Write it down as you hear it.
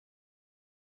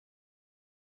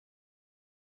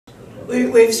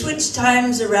We've switched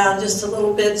times around just a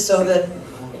little bit so that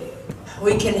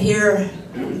we can hear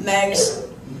Mag's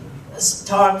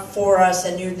talk for us,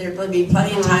 and there will be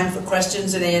plenty of time for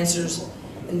questions and answers,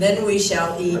 and then we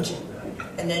shall eat,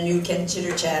 and then you can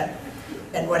chitter-chat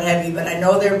and what have you. But I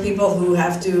know there are people who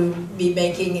have to be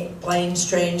making planes,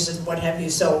 trains, and what have you,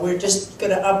 so we're just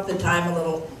going to up the time a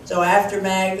little. So after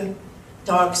Mag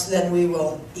talks, then we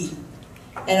will eat.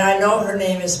 And I know her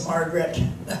name is Margaret,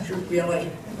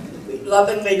 really. We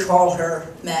lovingly call her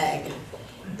Mag,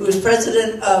 who is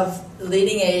president of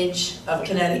LeadingAge of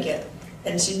Connecticut.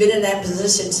 And she's been in that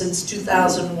position since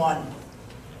 2001.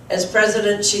 As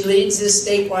president, she leads this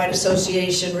statewide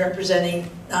association representing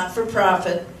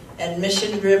not-for-profit and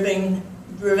mission-driven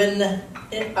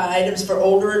items for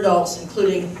older adults,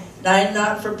 including 9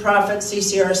 not-for-profit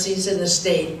CCRCs in the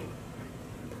state.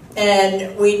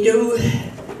 And we do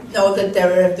know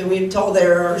that we've told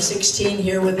there are 16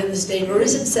 here within the state, or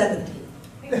is it 17?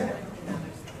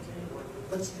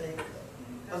 What's the name?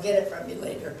 I'll get it from you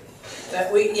later.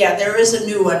 But there is a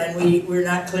new one, and we're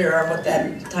not clear on what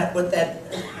that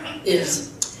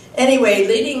is. Anyway,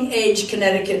 LeadingAge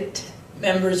Connecticut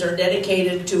members are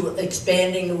dedicated to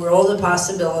expanding the world of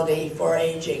possibility for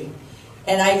aging.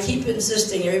 And I keep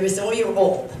insisting, everybody says, oh, you're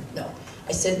old. No.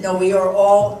 I said, no, we are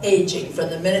all aging. From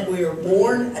the minute we are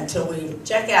born until we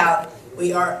check out,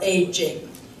 we are aging.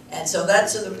 And so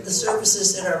that's the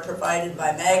services that are provided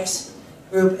by Mag's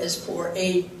group is for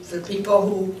people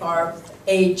who are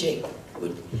aging.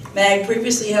 Mag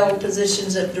previously held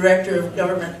positions of Director of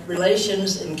Government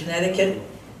Relations in Connecticut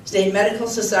State Medical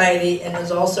Society, and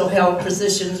has also held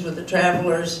positions with the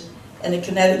Travelers and the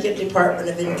Connecticut Department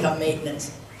of Income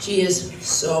Maintenance. She is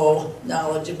so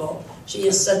knowledgeable. She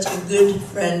is such a good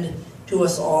friend to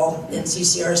us all in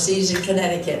CCRCs in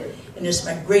Connecticut, and it's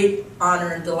my great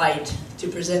honor and delight to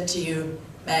present to you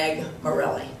Mag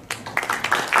Morelli.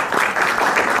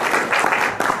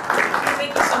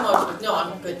 Thank you so much. No,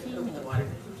 I'm good. Open the water.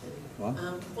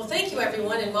 Well, thank you,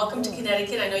 everyone, and welcome to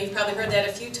Connecticut. I know you've probably heard that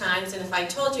a few times, and if I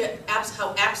told you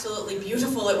how absolutely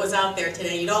beautiful it was out there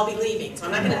today, you'd all be leaving, so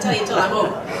I'm not going to tell you until I'm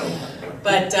over.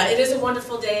 But it is a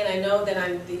wonderful day, and I know that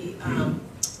I'm the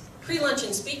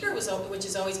pre-luncheon speaker, which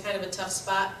is always kind of a tough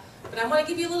spot. But I want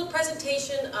to give you a little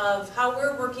presentation of how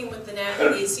we're working with the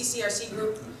CCRC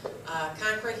group,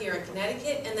 Concord here in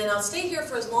Connecticut, and then I'll stay here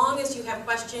for as long as you have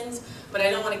questions, but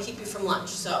I don't want to keep you from lunch,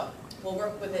 so we'll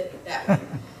work with it that way.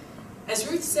 As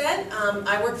Ruth said,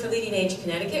 I work for LeadingAge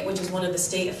Connecticut, which is one of the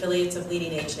state affiliates of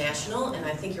LeadingAge National, and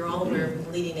I think you're all aware of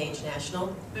LeadingAge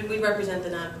National, and we represent the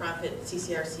nonprofit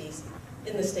CCRCs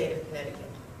in the state of Connecticut.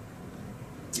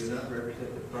 Do you not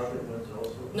represent the profit ones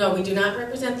also? No, we do not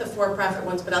represent the for-profit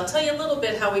ones, but I'll tell you a little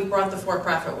bit how we've brought the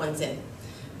for-profit ones in.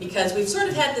 Because we've sort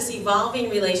of had this evolving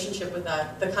relationship with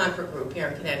the Concord group here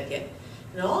in Connecticut.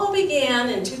 And it all began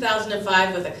in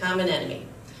 2005 with a common enemy,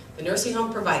 the nursing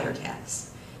home provider tax.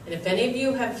 And if any of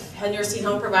you have had nursing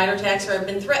home provider tax or have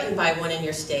been threatened by one in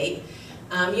your state,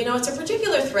 you know it's a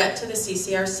particular threat to the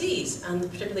CCRCs,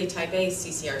 particularly Type A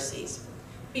CCRCs.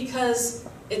 Because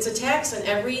it's a tax on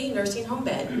every nursing home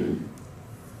bed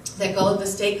that the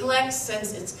state collects,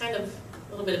 sends, it's kind of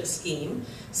a little bit of a scheme,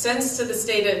 sends to the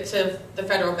state, to the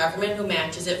federal government who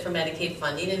matches it for Medicaid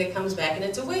funding, and it comes back, and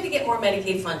it's a way to get more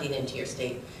Medicaid funding into your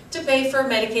state, to pay for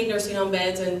Medicaid nursing home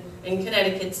beds, and in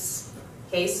Connecticut's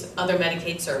case, other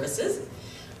Medicaid services.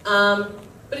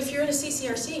 But if you're in a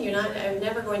CCRC and you're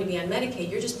never going to be on Medicaid,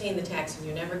 you're just paying the tax and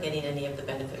you're never getting any of the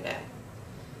benefit back.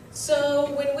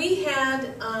 So when we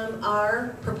had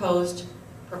our proposed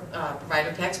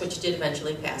provider tax, which did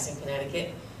eventually pass in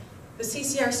Connecticut, the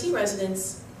CCRC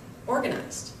residents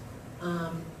organized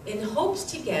in hopes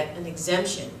to get an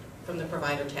exemption from the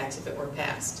provider tax if it were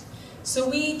passed. So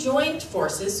we joined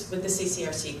forces with the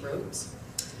CCRC groups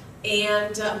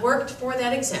and worked for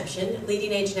that exemption,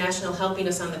 LeadingAge National helping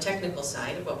us on the technical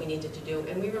side of what we needed to do,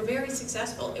 and we were very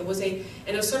successful. It was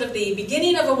sort of the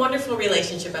beginning of a wonderful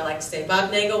relationship, I like to say. Bob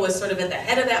Nagel was sort of at the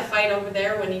head of that fight over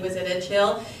there when he was at Edge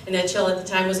Hill, and Edge Hill at the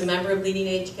time was a member of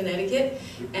LeadingAge Connecticut,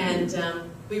 and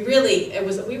we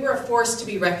were a force to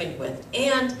be reckoned with.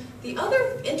 And the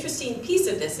other interesting piece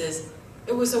of this is,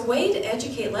 it was a way to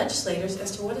educate legislators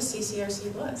as to what a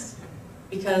CCRC was,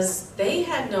 because they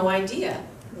had no idea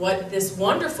what this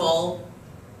wonderful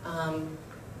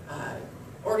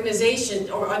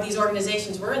organization, or these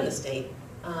organizations were in the state,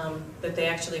 that they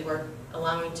actually were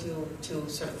allowing to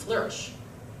sort of flourish.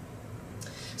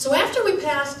 So after we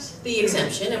passed the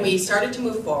exemption and we started to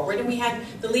move forward, and we had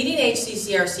the LeadingAge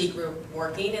CCRC group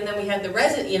working, and then we had the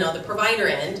the provider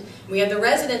end, and we had the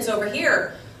residents over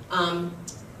here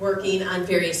working on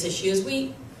various issues.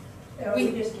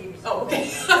 We just gave you some. Oh, okay.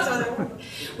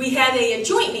 We had a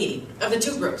joint meeting of the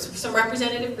two groups, some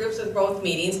representative groups of both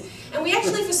meetings, and we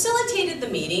actually facilitated the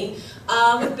meeting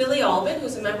with Billy Albin,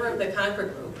 who's a member of the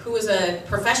Concord group, who is a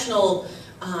professional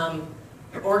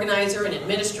organizer and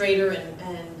administrator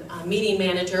and meeting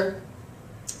manager.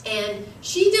 And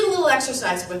she did a little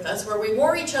exercise with us where we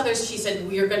wore each other's, she said,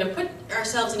 we are going to put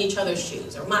ourselves in each other's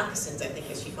shoes, or moccasins, I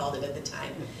think as she called it at the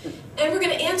time. And we're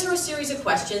going to answer a series of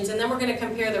questions, and then we're going to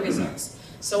compare the results.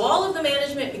 So all of the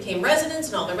management became residents,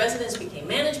 and all the residents became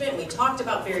management. We talked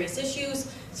about various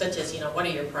issues, such as, what are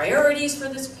your priorities for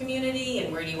this community,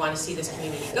 and where do you want to see this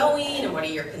community going, and what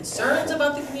are your concerns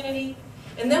about the community?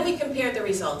 And then we compared the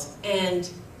results, and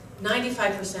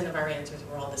 95% of our answers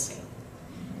were all the same.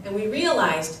 And we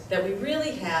realized that we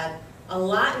really had a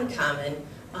lot in common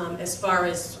as far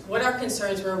as what our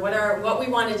concerns were, what we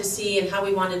wanted to see, and how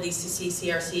we wanted the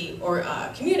CCRC or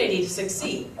community to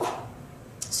succeed.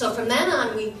 So from then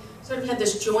on, we sort of had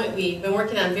this we've been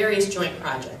working on various joint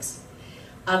projects.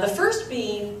 The first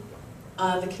being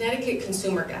the Connecticut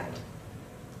Consumer Guide.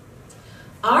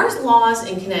 Our laws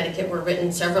in Connecticut were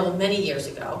written many years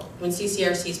ago, when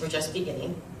CCRCs were just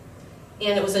beginning,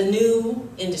 and it was a new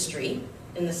industry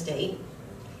in the state,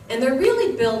 and they're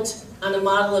really built on a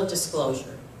model of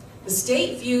disclosure. The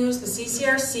state views the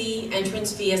CCRC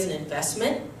entrance fee as an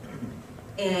investment,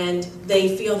 and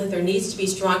they feel that there needs to be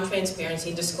strong transparency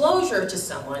and disclosure to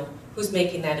someone who's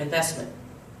making that investment.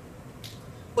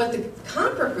 What the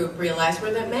Concord group realized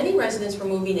were that many residents were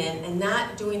moving in and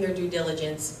not doing their due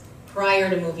diligence prior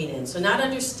to moving in, so not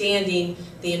understanding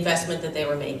the investment that they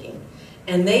were making.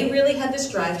 And they really had this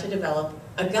drive to develop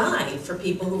a guide for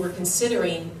people who were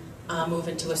considering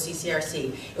moving to a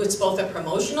CCRC. It was both a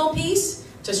promotional piece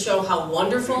to show how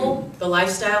wonderful the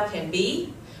lifestyle can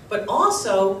be, but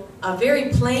also a very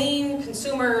plain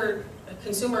consumer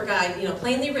guide,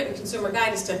 plainly written consumer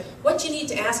guide as to what you need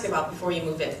to ask about before you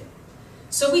move in.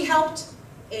 So we helped,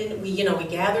 and we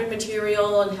gathered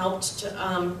material and helped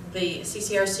the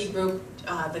CCRC group,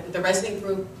 the resident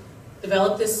group,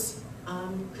 develop this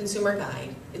consumer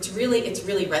guide. It's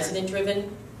really resident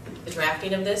driven, the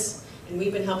drafting of this, and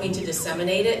we've been helping to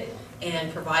disseminate it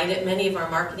and provide it. Many of our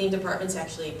marketing departments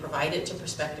actually provide it to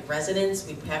prospective residents.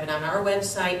 We have it on our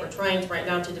website. We're trying right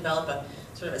now to develop a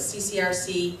sort of a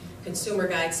CCRC consumer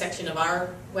guide section of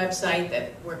our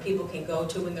website where people can go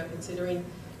to when they're considering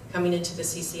coming into the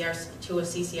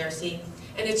CCRC.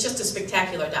 And it's just a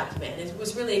spectacular document. It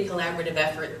was really a collaborative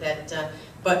effort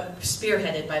but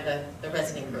spearheaded by the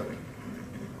resident group.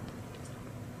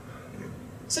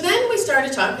 So then we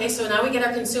started talking, okay, so now we get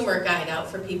our consumer guide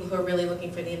out for people who are really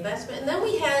looking for the investment. And then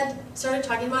we started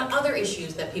talking about other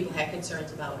issues that people had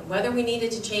concerns about, and whether we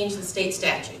needed to change the state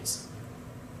statutes.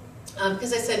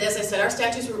 Because as I said, our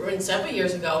statutes were written several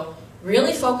years ago,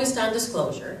 really focused on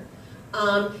disclosure,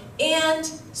 and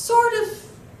sort of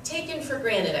taken for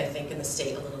granted, I think, in the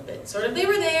state a little bit. Sort of they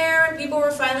were there, and people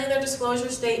were filing their disclosure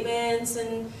statements,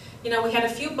 and we had a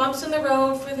few bumps in the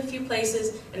road for the few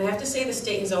places, and I have to say the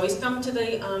state has always come to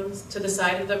the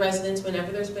side of the residents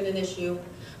whenever there's been an issue.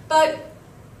 But,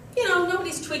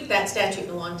 nobody's tweaked that statute in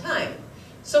a long time.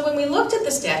 So when we looked at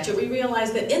the statute, we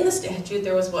realized that in the statute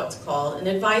there was what's called an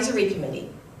advisory committee.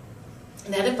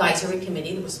 And that advisory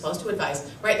committee that was supposed to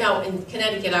advise, right now in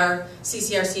Connecticut, our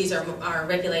CCRCs are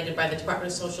regulated by the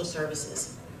Department of Social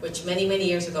Services, which many, many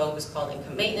years ago was called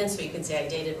income maintenance, so you can say I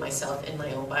dated myself in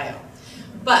my own bio.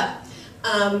 But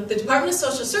the Department of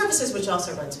Social Services, which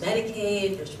also runs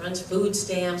Medicaid, which runs food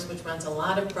stamps, which runs a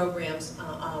lot of programs,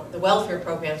 the welfare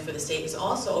programs for the state,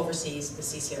 also oversees the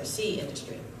CCRC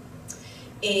industry.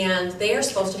 And they are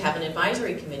supposed to have an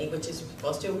advisory committee, which is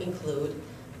supposed to include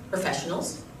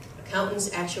professionals,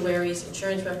 accountants, actuaries,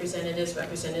 insurance representatives,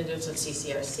 representatives of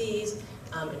CCRCs,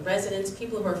 and residents,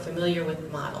 people who are familiar with the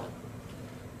model.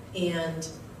 And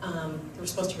we're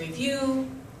supposed to review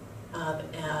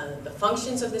the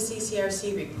functions of the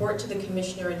CCRC, report to the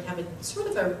commissioner, and have a sort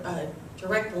of a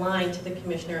direct line to the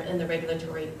commissioner and the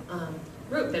regulatory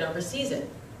group that oversees it.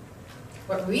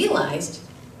 What we realized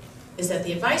is that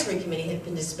the advisory committee had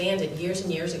been disbanded years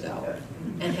and years ago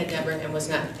and was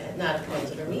not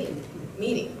appointed or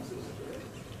meeting.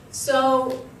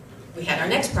 So we had our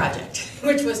next project,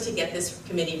 which was to get this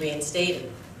committee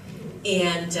reinstated.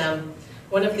 And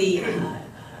one of the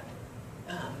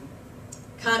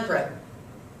Concord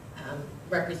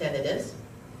representatives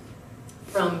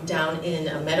from down in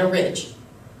Meadow Ridge,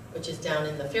 which is down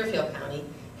in the Fairfield County,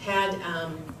 had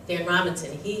Dan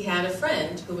Robinson. He had a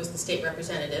friend who was the state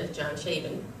representative, John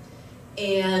Shaven,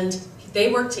 and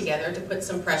they worked together to put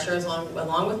some pressure,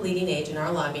 along with LeadingAge and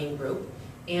our lobbying group,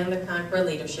 and the Concord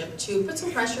leadership, to put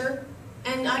some pressure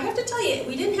And I have to tell you,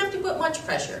 we didn't have to put much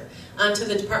pressure onto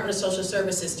the Department of Social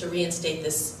Services to reinstate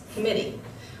this committee.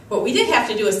 What we did have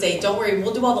to do is say, don't worry,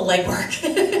 we'll do all the legwork.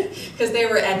 Because they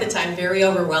were, at the time, very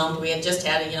overwhelmed. We had just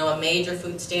had a major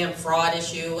food stamp fraud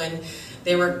issue, and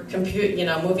they were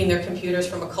moving their computers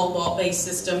from a COBOL-based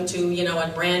system to a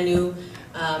brand new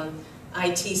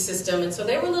IT system. And so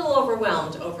they were a little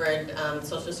overwhelmed over at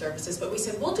Social Services. But we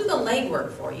said, we'll do the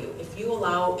legwork for you if you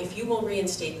will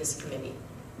reinstate this committee.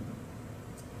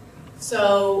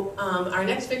 So our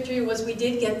next victory was we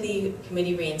did get the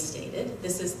committee reinstated.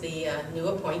 This is the new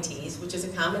appointees, which is a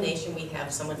combination. We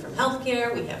have someone from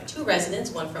healthcare, we have 2 residents,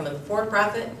 one from the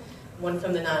for-profit, one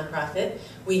from the nonprofit.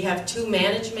 We have 2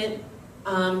 management,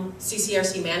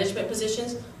 CCRC management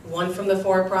positions, one from the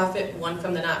for-profit, one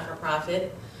from the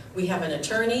not-for-profit. We have an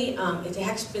attorney. It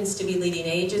happens to be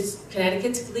LeadingAge, it's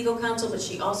Connecticut's legal counsel, but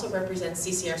she also represents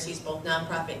CCRCs, both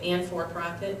nonprofit and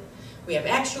for-profit. We have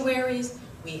actuaries.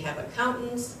 We have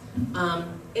accountants.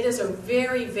 It is a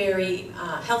very, very,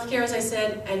 healthcare, as I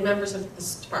said, and members of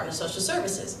the Department of Social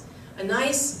Services. A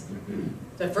nice,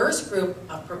 diverse group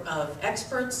of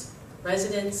experts,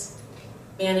 residents,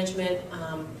 management,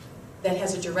 that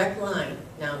has a direct line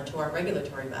now to our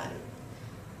regulatory body.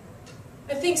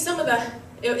 I think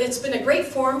it's been a great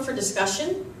forum for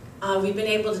discussion. We've been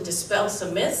able to dispel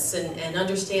some myths and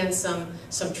understand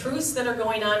some truths that are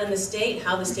going on in the state,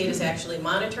 how the state is actually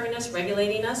monitoring us,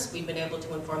 regulating us. We've been able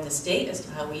to inform the state as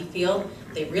to how we feel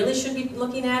they really should be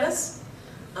looking at us.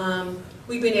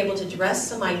 We've been able to address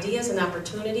some ideas and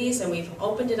opportunities, and we've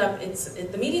opened it up.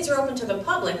 The meetings are open to the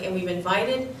public, and we've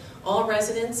invited all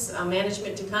residents,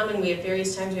 management to come, and we have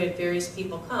various times we had various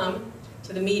people come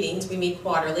to the meetings. We meet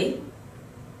quarterly.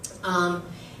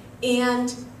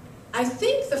 And I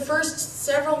think the first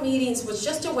several meetings was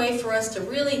just a way for us to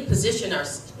really not position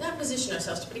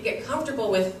ourselves, but to get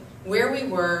comfortable with where we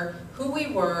were, who we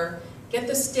were, get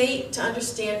the state to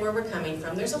understand where we're coming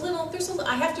from.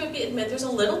 I have to admit, there's a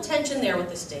little tension there with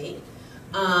the state,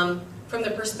 from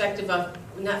the perspective of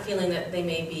not feeling that they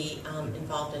may be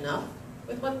involved enough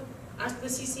with what the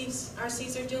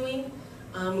CCRCs are doing.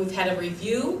 We've had a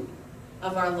review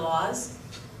of our laws.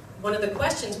 One of the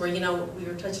questions were, we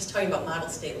were just talking about model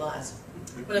state laws.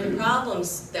 One of the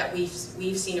problems that we've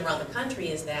seen around the country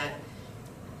is that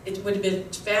it would have been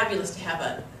fabulous to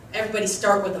have everybody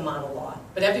start with a model law,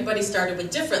 but everybody started with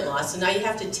different laws. So now you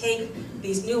have to take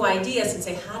these new ideas and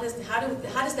say, how does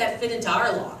that fit into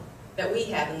our law that we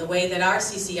have and the way that our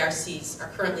CCRCs are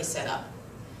currently set up?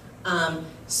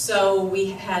 So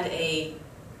we had a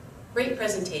great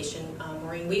presentation.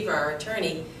 Maureen Weaver, our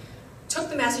attorney, took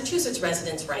the Massachusetts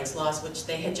residents' rights laws, which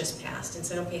they had just passed, and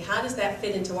said, okay, how does that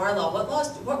fit into our law?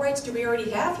 What rights do we already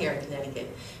have here in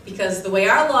Connecticut? Because the way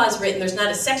our law is written, there's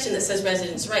not a section that says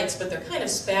residents' rights, but they're kind of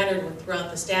spattered throughout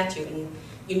the statute, and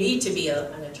you need to be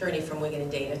an attorney from Wigan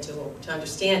and Dana to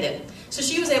understand it. So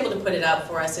she was able to put it out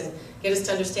for us and get us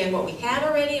to understand what we had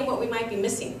already and what we might be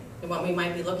missing and what we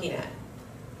might be looking at.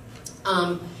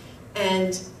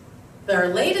 And our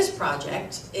latest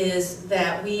project is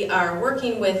that we are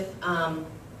working with,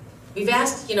 we've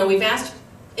asked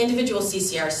individual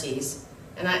CCRCs,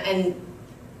 and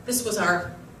this was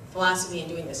our philosophy in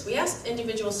doing this. We asked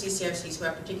individual CCRCs who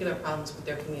have particular problems with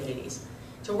their communities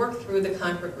to work through the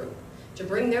Concord group, to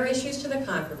bring their issues to the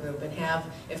Concord group and have,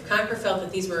 if Concord felt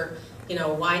that these were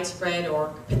widespread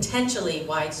or potentially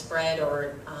widespread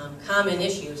or common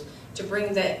issues, to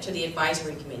bring that to the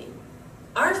advisory committee.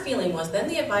 Our feeling was then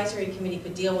the advisory committee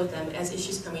could deal with them as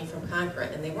issues coming from Concord,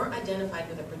 and they weren't identified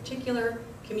with a particular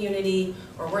community,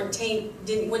 or we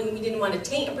didn't want to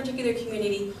taint a particular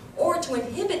community, or to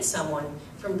inhibit someone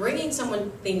from bringing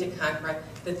something to Concord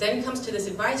that then comes to this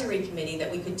advisory committee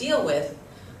that we could deal with.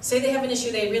 Say they have an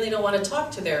issue they really don't want to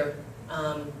talk to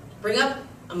bring up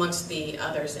amongst the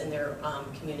others in their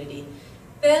community.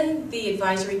 Then the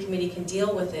advisory committee can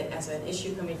deal with it as an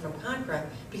issue coming from Concord,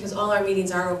 because all our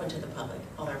meetings are open to the public.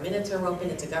 All our minutes are open.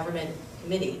 It's a government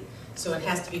committee, so it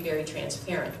has to be very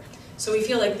transparent. So we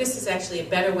feel like this is actually a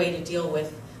better way to deal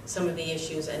with some of the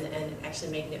issues and actually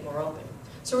making it more open.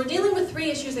 So we're dealing with 3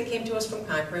 issues that came to us from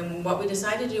Concord, and what we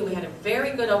decided to do, we had a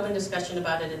very good open discussion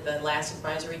about it at the last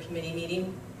advisory committee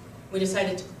meeting. We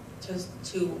decided to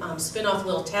spin off a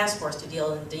little task force to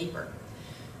deal in deeper.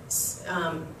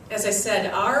 As I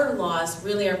said, our laws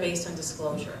really are based on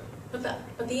disclosure, but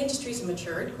the industry's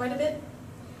matured quite a bit,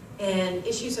 and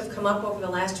issues have come up over the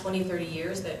last 20, 30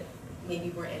 years that maybe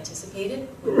weren't anticipated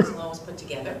when this law was put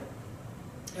together.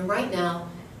 And right now,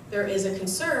 there is a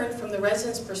concern from the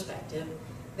residents' perspective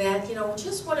that,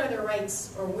 just what are their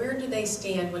rights, or where do they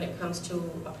stand when it comes to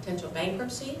a potential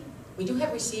bankruptcy, We do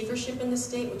have receivership in the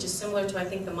state, which is similar to, I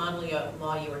think, the model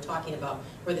law you were talking about,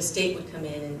 where the state would come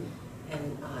in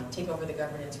and take over the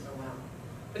governance for a while.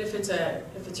 But if it's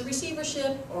a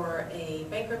receivership or a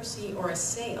bankruptcy or a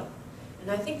sale, and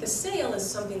I think the sale is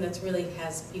something that's really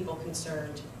has people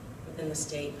concerned within the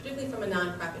state, particularly from a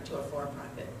nonprofit to a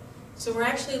for-profit. So we're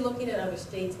actually looking at other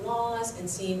states' laws and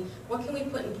seeing what can we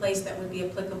put in place that would be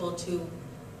applicable to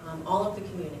all of the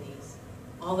communities,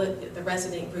 all the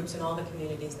resident groups in all the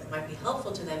communities that might be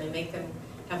helpful to them and make them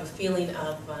have a feeling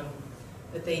of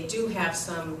that they do have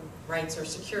some rights or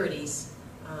securities,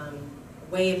 a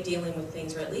way of dealing with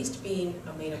things, or at least being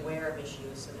made aware of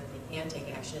issues so that they can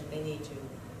take action if they need to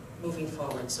moving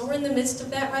forward. So we're in the midst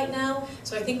of that right now.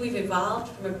 So I think we've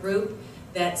evolved from a group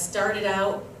that started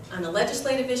out on a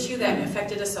legislative issue that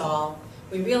affected us all.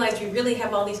 We realized we really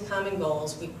have all these common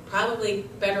goals. We probably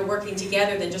better working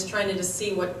together than just trying to just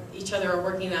see what each other are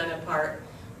working on apart.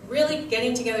 Really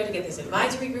getting together to get this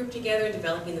advisory group together,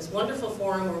 developing this wonderful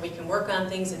forum where we can work on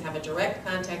things and have a direct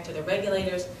contact to the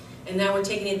regulators. And now we're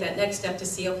taking it that next step to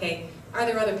see, okay, are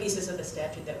there other pieces of the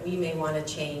statute that we may want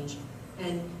to change?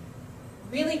 And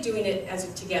really doing it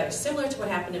as together, similar to what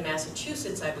happened in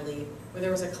Massachusetts, I believe, where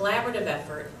there was a collaborative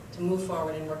effort to move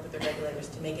forward and work with the regulators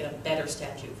to make it a better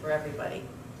statute for everybody.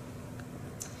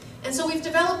 And so we've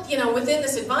developed, within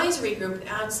this advisory group,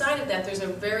 outside of that, there's a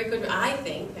very good, I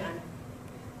think,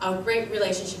 a great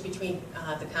relationship between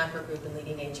the Concord Group and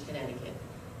LeadingAge Connecticut.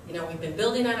 We've been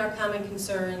building on our common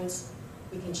concerns.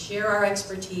 We can share our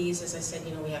expertise. As I said,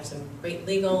 we have some great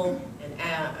legal and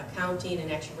accounting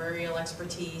and actuarial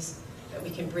expertise that we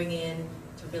can bring in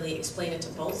to really explain it to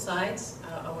both sides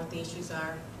of what the issues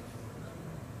are.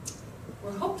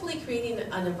 We're hopefully creating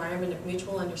an environment of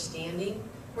mutual understanding.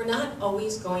 We're not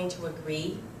always going to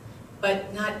agree,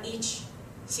 but not each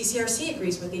CCRC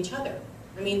agrees with each other.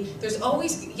 I mean, there's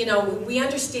always, we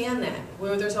understand that.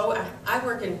 Where there's always,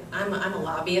 I'm a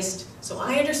lobbyist, so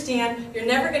I understand you're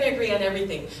never going to agree on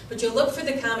everything, but you look for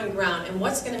the common ground and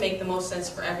what's going to make the most sense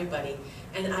for everybody.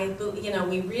 And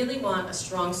we really want a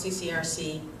strong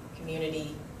CCRC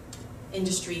community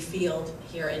industry field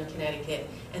here in Connecticut,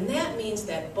 and that means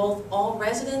that both all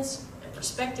residents and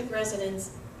prospective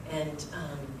residents and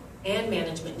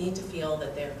management need to feel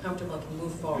that they're comfortable and can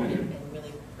move forward and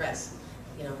really progress,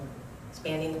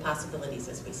 expanding the possibilities,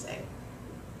 as we say.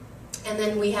 And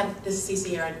then we have this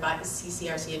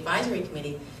CCRC Advisory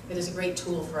Committee that is a great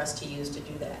tool for us to use to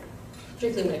do that,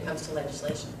 particularly when it comes to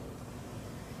legislation.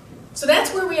 So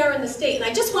that's where we are in the state, and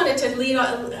I just wanted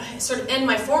to sort of end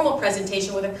my formal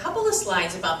presentation with a couple of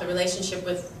slides about the relationship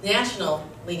with national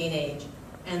LeadingAge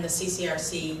and the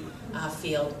CCRC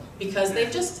field, because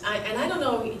they've just, and I don't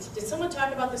know, did someone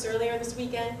talk about this earlier this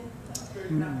weekend?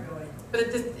 Not really.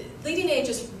 But LeadingAge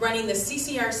is running the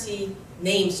CCRC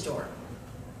name store,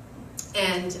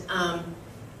 and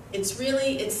it's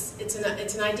really it's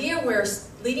an idea where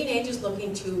LeadingAge is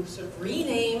looking to sort of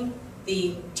rename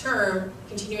the term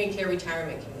continuing care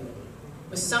retirement community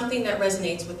with something that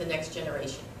resonates with the next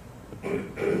generation.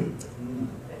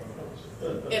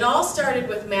 It all started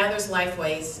with Mather's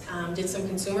Lifeways, did some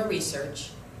consumer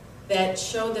research that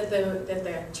showed that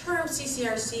the term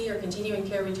CCRC, or continuing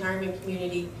care retirement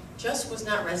community, just was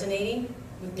not resonating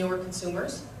with newer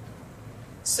consumers.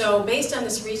 So based on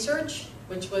this research,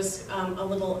 which was a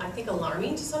little, I think,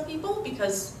 alarming to some people,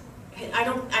 because I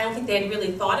don't think they had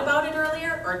really thought about it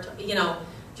earlier, or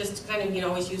just kind of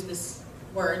always use this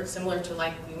word similar to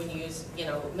like when you use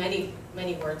many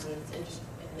words in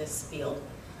this field.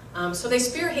 So they're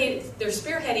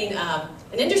spearheading an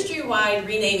industry-wide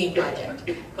renaming project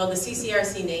called the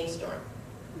CCRC Name Store.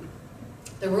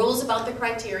 The rules about the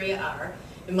criteria are: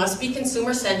 it must be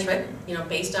consumer-centric,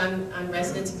 based on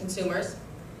residents and consumers.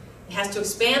 It has to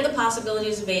expand the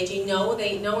possibilities of aging,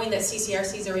 knowing that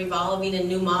CCRCs are evolving and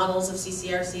new models of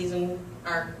CCRCs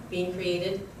are being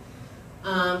created.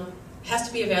 It has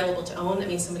to be available to own. That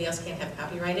means somebody else can't have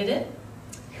copyrighted it.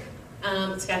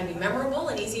 It's got to be memorable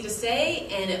and easy to say,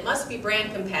 and it must be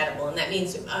brand compatible, and that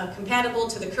means compatible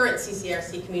to the current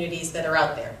CCRC communities that are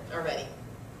out there already.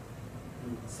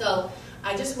 So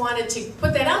I just wanted to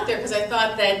put that out there because I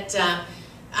thought that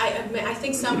I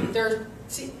think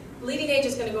LeadingAge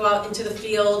is going to go out into the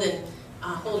field and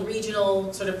hold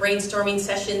regional sort of brainstorming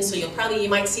sessions. So you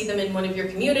might see them in one of your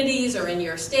communities or in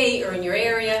your state or in your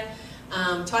area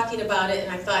talking about it.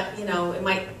 And I thought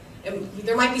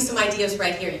there might be some ideas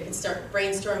right here. You can start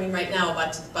brainstorming right now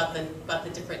about the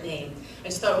different name. I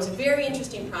just thought it was a very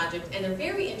interesting project and a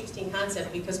very interesting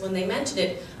concept, because when they mentioned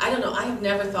it, I don't know, I have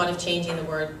never thought of changing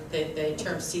the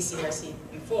term CCRC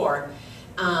before,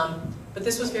 but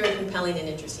this was very compelling and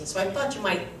interesting. So I thought you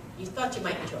might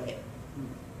enjoy it.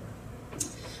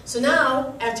 So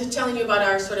now, after telling you about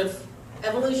our sort of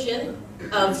evolution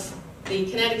of the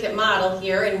Connecticut model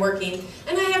here and working,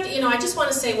 and I have to, I just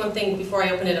want to say one thing before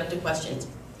I open it up to questions.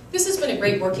 This has been a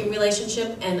great working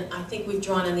relationship, and I think we've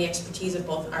drawn on the expertise of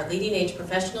both our LeadingAge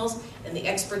professionals and the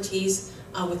expertise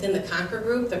within the Conquer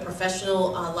group, the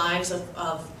professional lives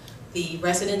of the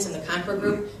residents in the Conquer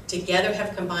group, together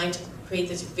have combined to create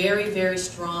this very, very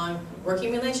strong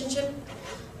working relationship.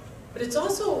 But it's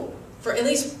also, at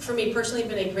least for me personally,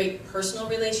 been a great personal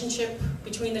relationship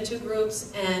between the two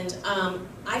groups, and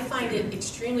I find it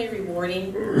extremely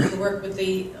rewarding to work with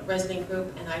the resident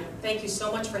group, and I thank you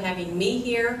so much for having me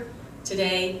here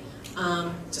today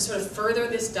to sort of further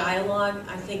this dialogue.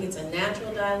 I think it's a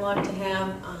natural dialogue to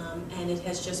have, and it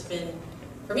has just been,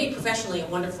 for me professionally, a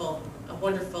wonderful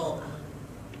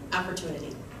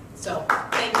opportunity. So,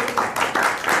 thank you.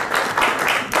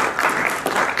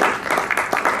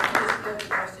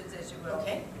 Questions as you will.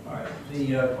 Okay. All right,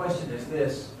 the question is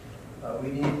this. We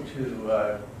need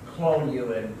to clone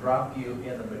you and drop you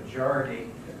in the majority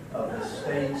of the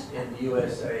states in the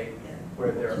USA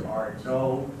where there are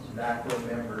no NACRA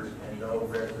members and no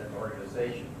resident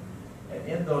organization. And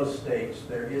in those states,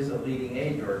 there is a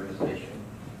LeadingAge organization.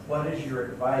 What is your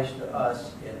advice to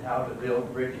us in how to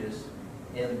build bridges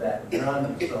in that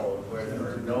none zone where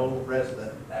there are no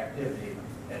resident activity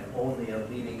and only a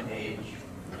LeadingAge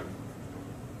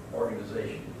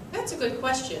organization? That's a good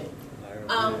question.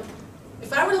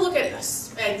 If I were to look at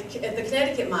the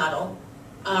Connecticut model,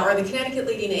 or the Connecticut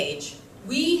LeadingAge,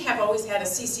 we have always had a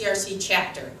CCRC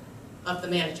chapter of the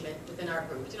management within our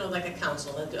group, like a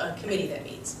council, a committee that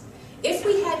meets. If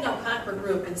we had no Conquer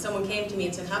group and someone came to me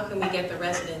and said, how can we get the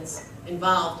residents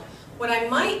involved, what I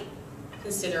might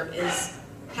consider is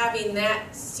having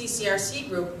that CCRC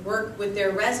group work with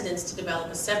their residents to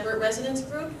develop a separate residents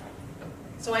group.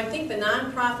 So I think the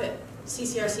nonprofit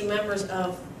CCRC members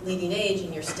of LeadingAge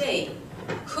in your state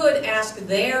could ask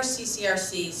their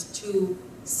CCRCs to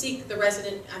seek the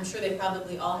resident, I'm sure they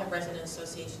probably all have resident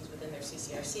associations within their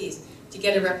CCRCs, to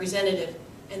get a representative,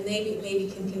 and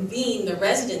maybe can convene the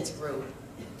residents group.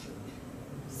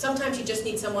 Sometimes you just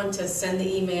need someone to send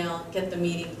the email, get the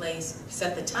meeting place,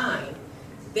 set the time.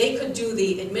 They could do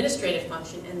the administrative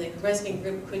function, and the resident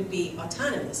group could be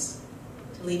autonomous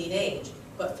to LeadingAge,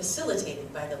 but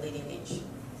facilitated by the LeadingAge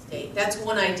state. That's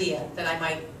one idea that I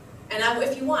might, and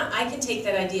if you want, I can take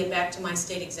that idea back to my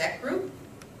state exec group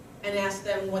and ask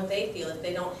them what they feel, if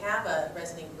they don't have a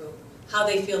resident group, how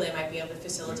they feel they might be able to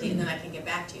facilitate, and then I can get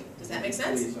back to you. Does that make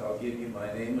sense? Please, I'll give you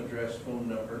my name, address, phone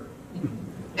number.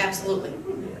 Absolutely.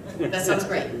 That sounds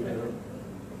great.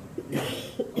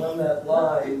 On that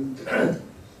line,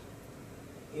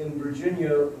 in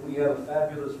Virginia, we have a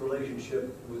fabulous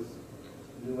relationship with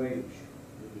New Age,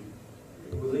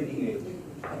 with LeadingAge.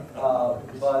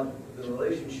 But the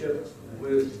relationship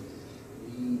with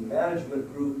the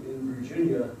management group in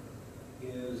Virginia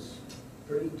is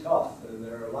pretty tough, and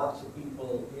there are lots of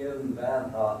people in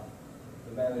VANHA,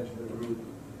 the management group,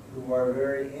 who are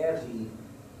very anti-FACRA,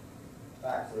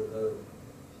 the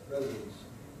Residents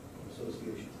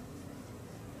Association.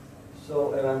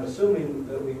 So, and I'm assuming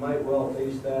that we might well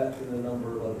face that in a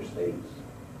number of other states.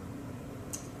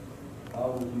 How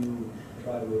would you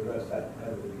try to address that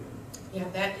kind of issue? Yeah,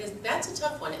 that's a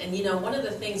tough one. And one of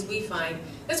the things we find,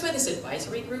 that's why this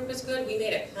advisory group is good. We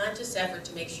made a conscious effort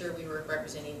to make sure we were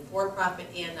representing for-profit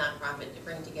and non-profit to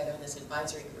bring together in this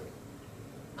advisory group.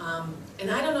 And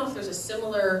I don't know if there's a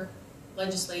similar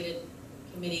legislative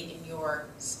committee in your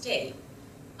state.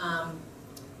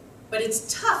 But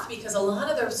it's tough because a lot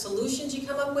of the solutions you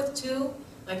come up with too,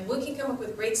 like we can come up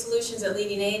with great solutions at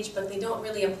LeadingAge, but they don't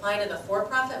really apply to the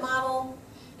for-profit model.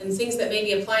 And things that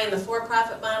maybe apply in the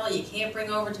for-profit model, you can't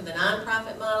bring over to the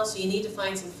non-profit model, so you need to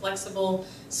find some flexible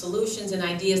solutions and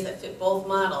ideas that fit both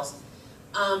models.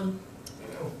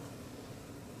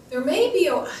 There may be,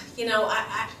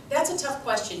 that's a tough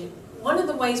question. One of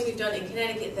the ways we've done in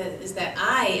Connecticut is that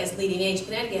I, as LeadingAge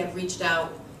Connecticut, have reached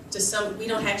out to some, we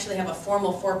don't actually have a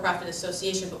formal for-profit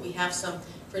association, but we have some,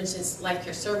 for instance, Life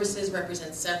Care Services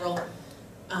represents several,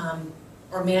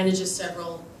 or manages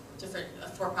several different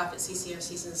for-profit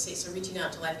CCRCs in the state, so reaching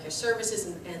out to Life Care Services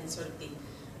and sort of the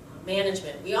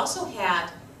management. We also had,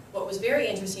 what was very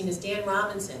interesting is Dan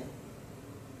Robinson,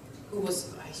 who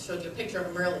was, I showed you a picture of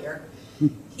him earlier.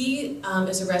 He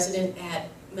is a resident at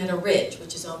Meadow Ridge,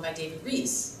 which is owned by David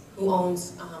Reese, who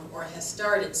owns or has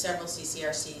started several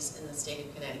CCRCs in the state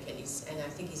of Connecticut, and I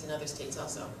think he's in other states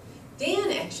also.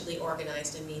 Dan actually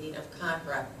organized a meeting of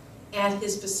CONCRA at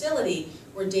his facility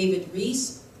where David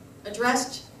Reese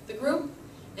addressed the group,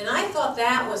 and I thought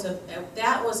that was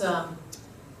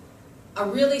a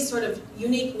really sort of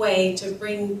unique way to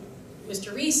bring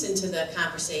Mr. Reese into the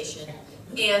conversation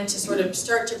and to sort of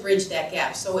start to bridge that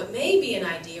gap. So it may be an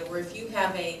idea where if you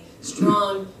have a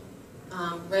strong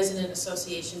resident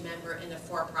association member in a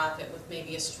for-profit with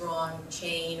maybe a strong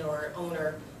chain or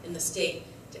owner in the state,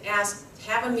 to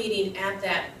have a meeting at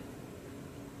that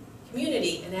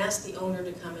community and ask the owner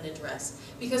to come and address.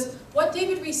 Because what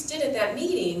David Reese did at that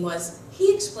meeting was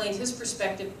he explained his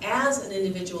perspective as an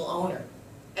individual owner,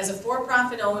 as a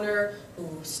for-profit owner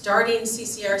who's starting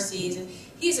CCRCs, and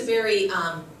he's a very,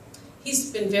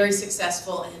 he's been very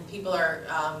successful, and people are,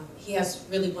 he has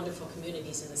really wonderful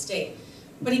communities in the state.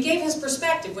 But he gave his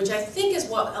perspective, which I think is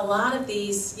what a lot of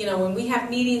these, you know, when we have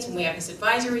meetings, when we have this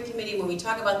advisory committee, when we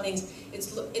talk about things,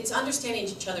 it's understanding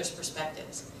each other's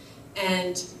perspectives.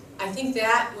 And I think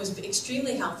that was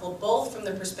extremely helpful, both from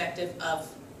the perspective of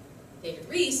David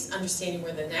Reese, understanding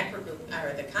where the NACRA group,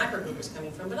 or the Concord group was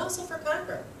coming from, but also for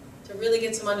Concord, to really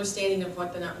get some understanding of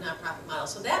what the nonprofit model.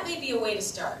 So that may be a way to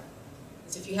start,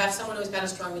 is if you have someone who's got a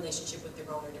strong relationship with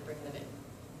their owner, to bring them in.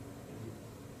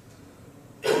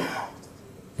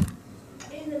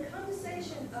 In the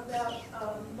conversation about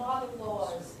model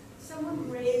laws, someone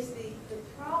raised the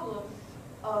problem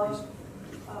of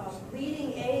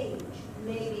LeadingAge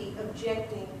maybe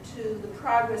objecting to the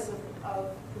progress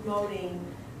of promoting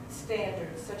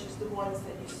standards, such as the ones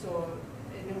that you saw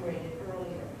enumerated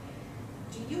earlier.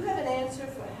 Do you have an answer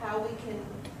for how we can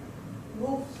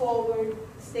move forward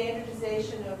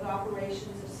standardization of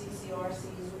operations of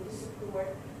CCRCs with the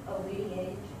support of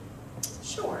LeadingAge?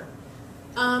 Sure.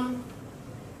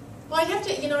 Well, I'd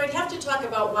have to talk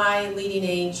about why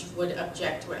LeadingAge would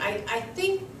object to it. I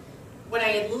think what I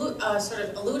had sort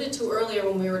of alluded to earlier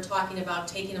when we were talking about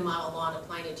taking a model law and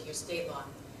applying it to your state law,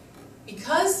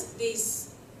 because these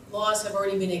laws have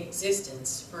already been in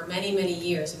existence for many, many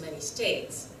years in many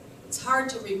states, it's hard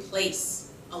to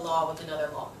replace a law with another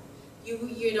law.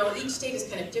 You know, each state is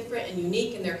kind of different and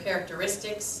unique in their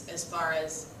characteristics as far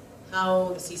as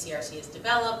how the CCRC is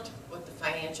developed, what the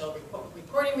financial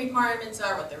reporting requirements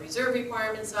are, what the reserve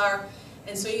requirements are,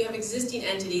 and so you have existing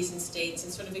entities in states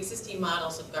and sort of existing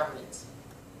models of governance.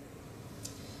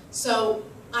 So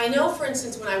I know, for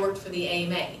instance, when I worked for the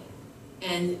AMA,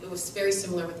 and it was very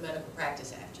similar with the Medical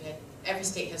Practice Act. Every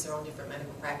state has their own different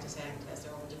Medical Practice Act, has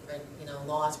their own different, you know,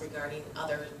 laws regarding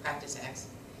other practice acts.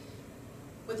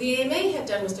 What the AMA had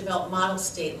done was develop model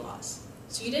state laws.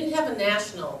 So you didn't have a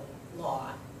national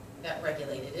law that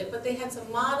regulated it, but they had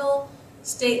some model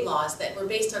state laws that were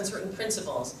based on certain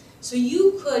principles. So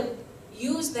you could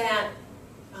use that,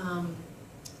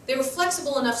 they were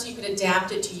flexible enough so you could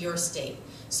adapt it to your state.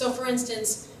 So for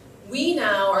instance, we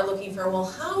now are looking for, well,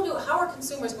 how are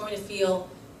consumers going to feel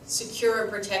secure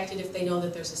and protected if they know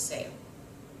that there's a sale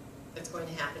that's going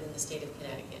to happen in the state of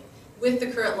Connecticut with the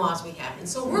current laws we have. And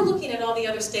so we're looking at all the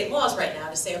other state laws right now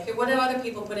to say, okay, what do other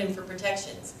people put in for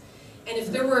protections? And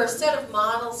if there were a set of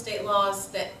model state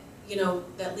laws that, you know,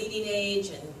 that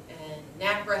LeadingAge and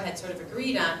NACRA had sort of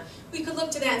agreed on, we could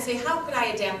look to that and say, how could I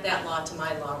adapt that law to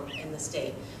my law in the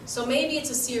state? So maybe it's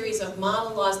a series of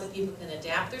model laws that people can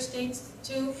adapt their states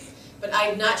to, but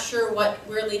I'm not sure why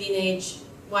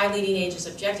LeadingAge is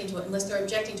objecting to it, unless they're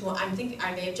objecting to it. I'm thinking,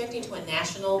 are they objecting to a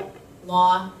national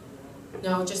law?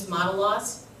 No, just model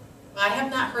laws? I have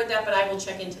not heard that, but I will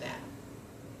check into that.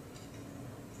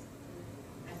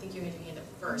 I think you had your hand up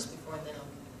first before, and then I'll...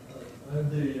 I'm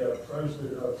the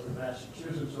president of the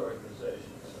Massachusetts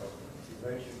organization, so you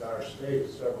mentioned our state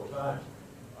several times.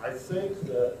 I think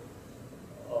that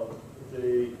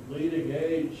the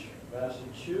LeadingAge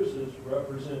Massachusetts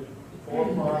represent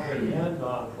for-profit and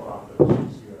non-profit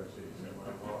CCRCs, am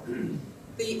I wrong?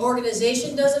 The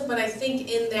organization doesn't, but I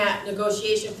think in that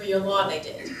negotiation for your law they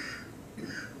did.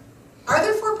 Are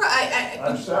there for-profit?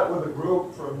 I've sat with a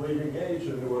group from LeadingAge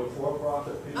and there were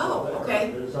for-profit people there,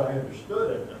 okay. as I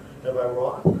understood it. Am I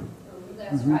wrong?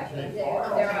 That's right.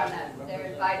 They're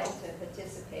invited to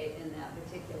participate in that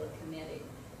particular committee,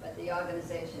 but the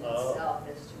organization itself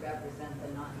is to represent the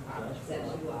nonprofits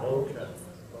as you are. Okay.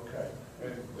 Okay.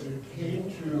 And when it came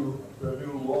to the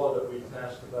new law that we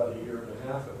passed about a year and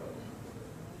a half ago,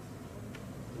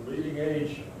 the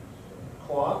LeadingAge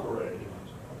cooperated,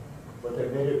 but they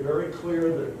made it very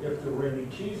clear that if there were any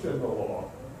teeth in the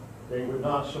law, they would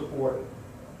not support it.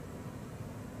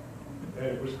 And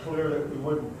it was clear that we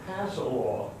wouldn't pass a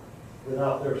law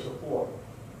without their support,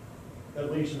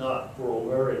 at least not for a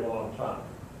very long time.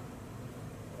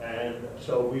 And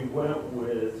so we went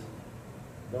with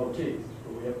no teeth.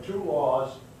 So we have two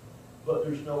laws, but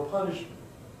there's no punishment.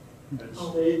 And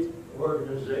state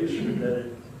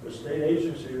organization, the state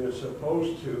agency that's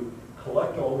supposed to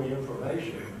collect all the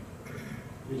information,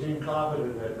 is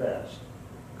incompetent at best.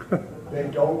 They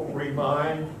don't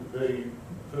remind the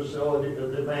facility,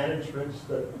 the managements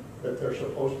that they're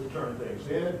supposed to turn things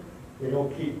in. They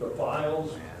don't keep the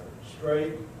files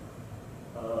straight.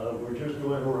 We're just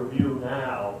doing a review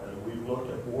now, and we've looked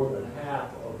at more than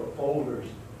half of the folders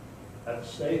at the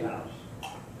State House,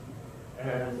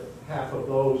 and half of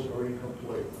those are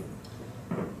incomplete.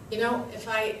 You know, if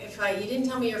you didn't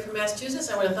tell me you're from Massachusetts,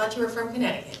 I would have thought you were from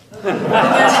Connecticut.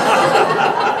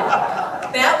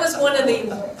 That was one of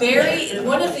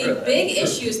the big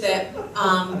issues that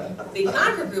the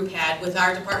Concord Group had with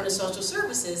our Department of Social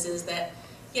Services is that,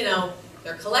 you know,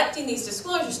 they're collecting these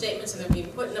disclosure statements and they're being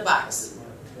put in a box.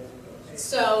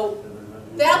 So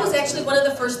that was actually one of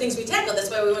the first things we tackled. That's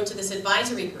why we went to this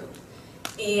advisory group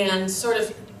and sort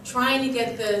of trying to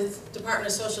get the Department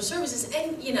of Social Services,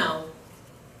 and you know,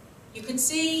 you could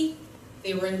see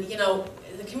they were in, you know,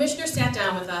 the commissioner sat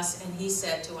down with us and he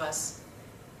said to us,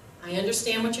 I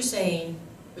understand what you're saying,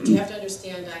 but you have to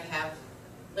understand I have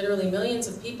literally millions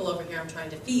of people over here I'm trying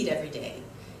to feed every day.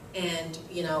 And,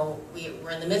 you know,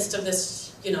 we're in the midst of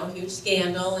this, you know, huge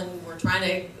scandal, and we're trying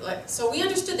to, like, so we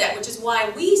understood that, which is why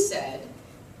we said,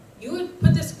 you would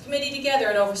put this committee together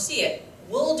and oversee it.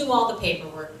 We'll do all the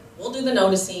paperwork. We'll do the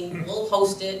noticing. We'll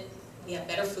host it. We have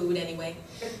better food anyway.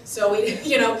 So we,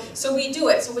 you know, so we do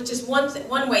it. So which is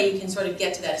one way you can sort of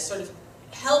get to that, is sort of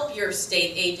help your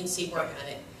state agency work on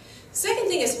it. Second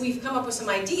thing is we've come up with some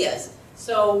ideas.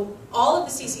 So all of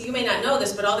the CC, you may not know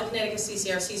this, but all the Connecticut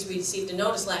CCRCs received a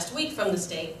notice last week from the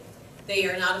state. They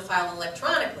are now to file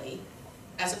electronically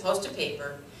as opposed to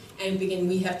paper. And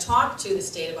we have talked to the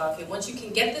state about, okay, once you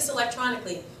can get this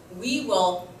electronically, we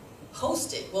will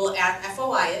post it. We'll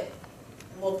FOI it.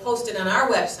 We'll post it on our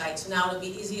website, so now it'll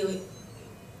be easily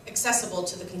accessible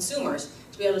to the consumers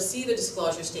to be able to see the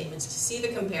disclosure statements, to see the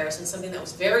comparison, something that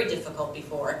was very difficult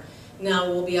before. Now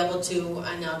we'll be able to,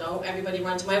 now don't everybody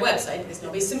run to my website because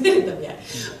nobody submitted them yet,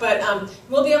 but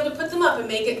we'll be able to put them up and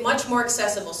make it much more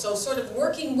accessible. So sort of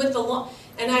working with the law,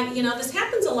 and you know, this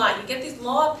happens a lot. You get these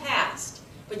law passed,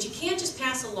 but you can't just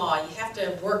pass a law. You have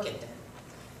to work it.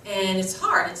 And it's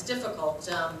hard, it's difficult.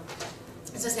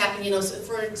 This has happened, you know,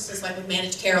 for instance, like with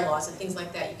managed care laws and things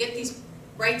like that. You get these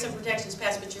rights and protections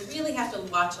passed, but you really have to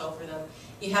watch over them.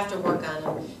 You have to work on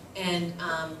them. And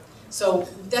so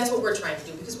that's what we're trying to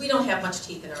do, because we don't have much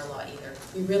teeth in our law either.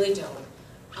 We really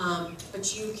don't.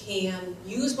 But you can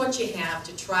use what you have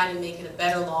to try to make it a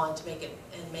better law and to make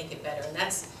it better. And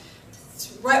that's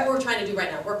what we're trying to do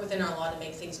right now, work within our law to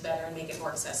make things better and make it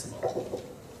more accessible.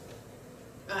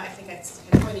 I think I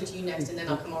pointed to you next, and then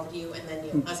I'll come over to you, and then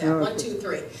you. How's that? 1, 2,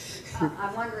 3.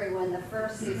 I'm wondering when the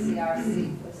first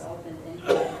CCRC was opened in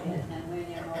Connecticut and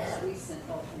when your most recent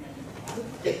opening.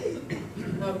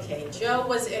 Okay, Joe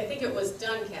was, I think it was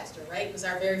Doncaster, right? Was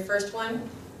our very first one?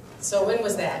 So when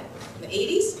was that? In the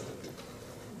 80s?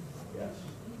 Yes.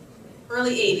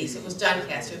 Early 80s, it was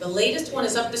Doncaster. The latest one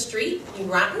is up the street in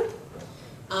Groton.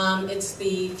 It's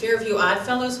the Fairview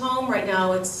Oddfellows home. Right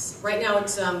now it's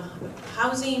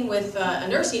housing with a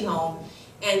nursing home,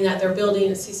 and they're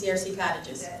building CCRC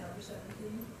cottages. Is that number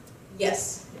 17?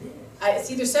 Yes.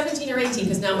 It's either 17 or 18,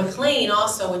 because now McLean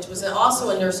also, which was also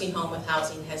a nursing home with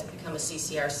housing, has become a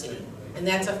CCRC. And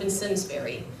that's up in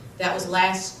Simsbury. That was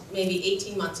maybe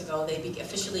 18 months ago, they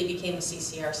officially became a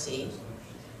CCRC.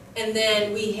 And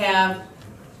then we have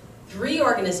 3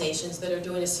 organizations that are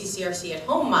doing a CCRC at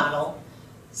home model.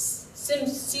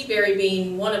 Seabury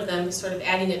being one of them, sort of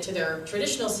adding it to their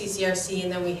traditional CCRC,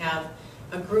 and then we have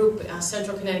a group,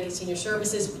 Central Connecticut Senior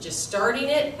Services, which is starting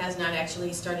it, has not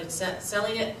actually started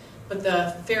selling it, but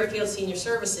the Fairfield Senior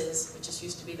Services, which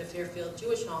used to be the Fairfield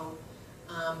Jewish Home,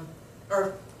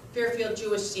 or Fairfield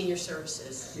Jewish Senior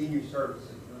Services. Senior Services.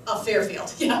 Oh,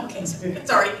 Fairfield, yeah, okay,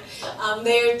 sorry.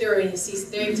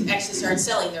 They've actually started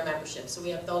selling their membership, so we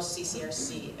have those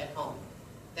CCRC at home.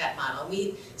 That model.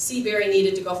 Seabury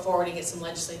needed to go forward and get some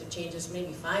legislative changes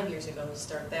maybe 5 years ago to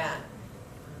start that.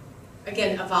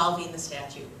 Again, evolving the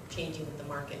statute, changing with the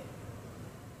market.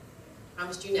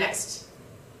 Promised you next.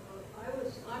 I'm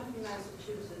from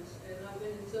Massachusetts, and I've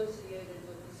been associated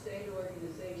with the state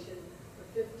organization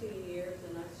for 15 years,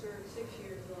 and I served 6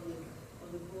 years on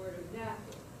the board of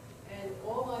NAFTA. And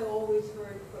all I always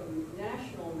heard from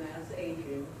national mass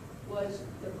aging was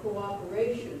the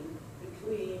cooperation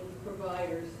between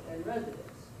providers and residents.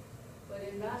 But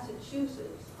in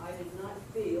Massachusetts, I did not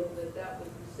feel that that was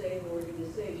the same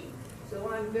organization.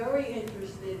 So I'm very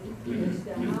interested as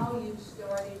to how you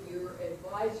started your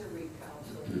advisory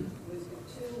council with the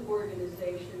 2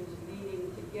 organizations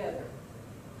meeting together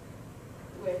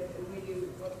when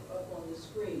you up on the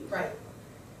screen. Right.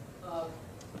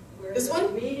 Where where This the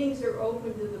one? meetings are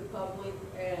open to the public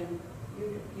and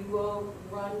you will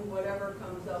run whatever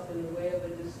comes up in the way of a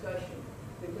discussion.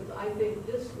 Because I think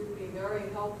this would be very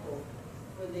helpful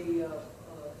for the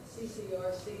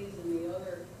CCRCs and the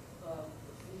other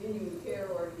union care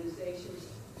organizations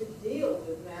to deal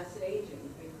with mass aging,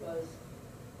 because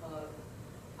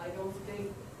I don't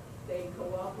think they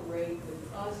cooperate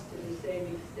with us to the same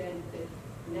extent that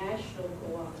national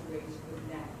cooperates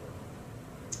with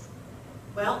NACA.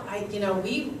 Well,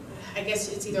 I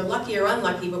guess it's either lucky or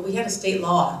unlucky, but we had a state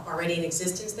law already in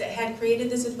existence that had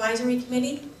created this advisory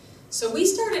committee. So we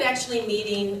started actually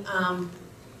meeting, and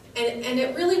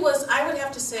it really was, I would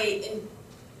have to say,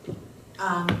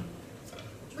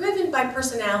 driven by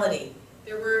personality.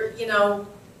 There were,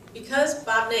 because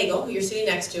Bob Nagel, who you're sitting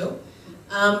next to,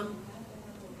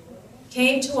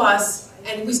 came to us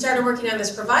and we started working on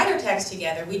this provider tax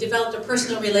together. We developed a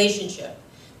personal relationship.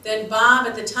 Then Bob,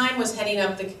 at the time, was heading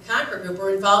up the Concord group.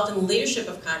 We're involved in the leadership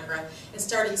of Concord and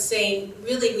started saying,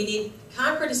 really, we need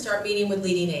Concord to start meeting with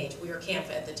LeadingAge. We were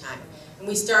CAMFA at the time. And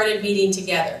we started meeting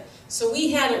together. So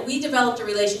we developed a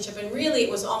relationship, and really it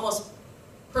was almost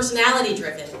personality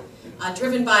driven,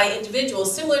 driven by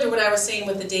individuals, similar to what I was saying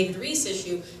with the David Reese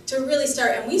issue, to really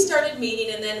start. And we started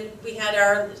meeting, and then we had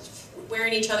our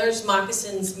wearing each other's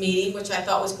moccasins meeting, which I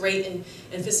thought was great and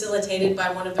facilitated by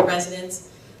one of the residents.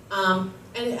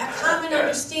 And a common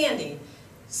understanding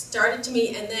started to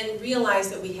meet, and then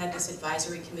realized that we had this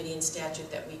advisory committee and statute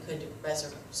that we could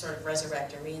sort of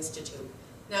resurrect or reinstitute.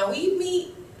 Now we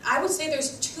meet, I would say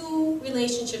there's two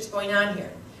relationships going on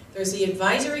here. There's the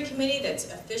advisory committee that's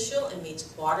official and meets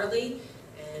quarterly,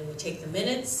 and we take the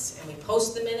minutes and we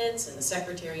post the minutes, and the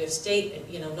Secretary of State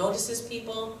notices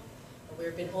people.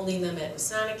 We've been holding them at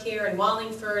Masonic and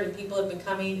Wallingford, and people have been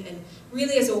coming, and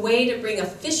really as a way to bring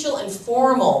official and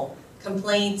formal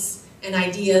complaints and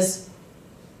ideas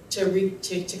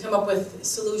to come up with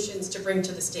solutions to bring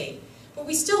to the state. But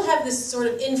we still have this sort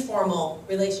of informal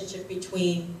relationship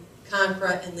between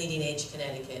Concord and LeadingAge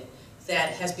Connecticut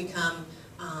that has become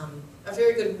a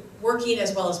very good working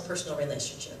as well as personal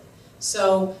relationship.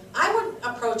 So I would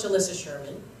approach Alyssa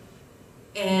Sherman,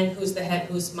 and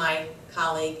who's my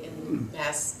colleague in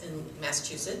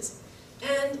Massachusetts,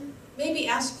 and maybe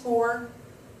ask for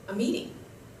a meeting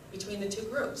between the two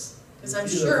groups. Because I'm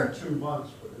sure 2 months,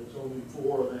 but it's only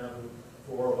 4 of them,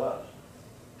 4 of us.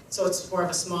 So it's more of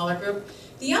a smaller group.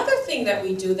 The other thing that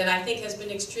we do that I think has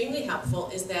been extremely helpful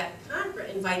is that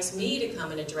Concord invites me to come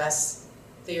and address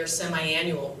their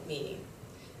semi-annual meeting.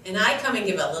 And I come and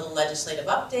give a little legislative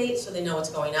update so they know what's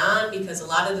going on, because a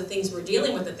lot of the things we're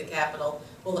dealing with at the Capitol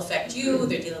will affect you.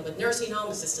 They're dealing with nursing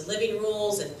home, assisted living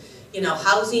rules, and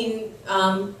housing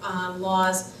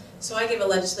laws. So I give a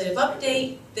legislative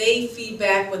update. They feed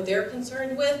back what they're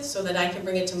concerned with so that I can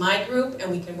bring it to my group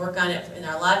and we can work on it in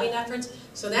our lobbying efforts.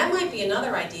 So that might be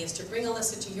another idea, is to bring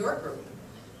Alyssa to your group.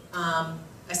 I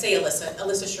say Alyssa.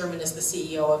 Alyssa Sherman is the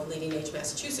CEO of LeadingAge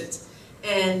Massachusetts.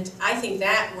 And I think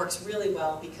that works really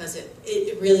well because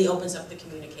it really opens up the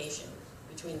communication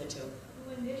between the two.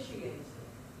 Who initiates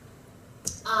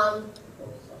it?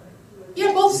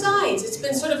 Yeah, both sides. It's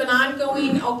been sort of an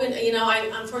ongoing, open,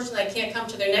 unfortunately I can't come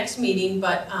to their next meeting,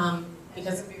 but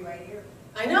because Be right here.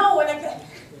 I know, when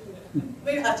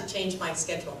maybe I'll have to change my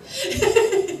schedule.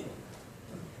 I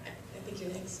think you're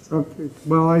next. Okay.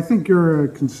 Well, I think you're a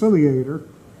conciliator,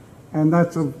 and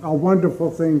that's a wonderful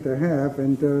thing to have.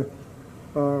 And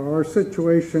our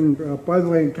situation, by the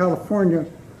way, in California,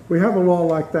 we have a law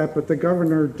like that, but the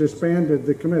governor disbanded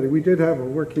the committee. We did have a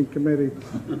working committee.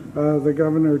 The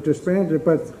governor disbanded,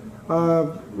 but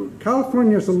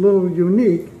California is a little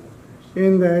unique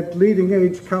in that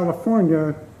LeadingAge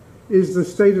California is the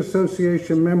state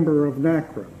association member of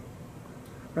NACRA.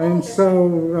 And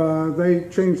so they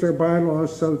changed their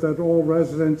bylaws so that all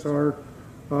residents are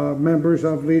members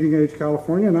of LeadingAge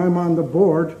California, and I'm on the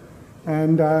board,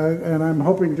 and I'm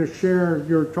hoping to share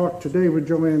your talk today with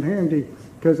Joanne Handy,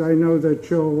 because I know that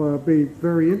she'll be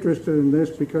very interested in this,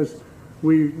 because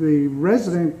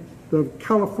the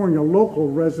California local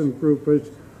resident group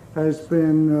has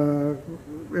been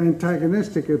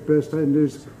antagonistic at best, and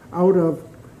is out of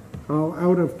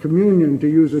communion, to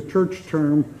use a church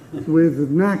term, with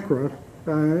NACRA,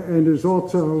 and is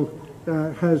also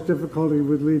has difficulty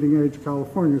with LeadingAge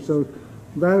California. So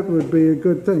that would be a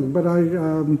good thing. But I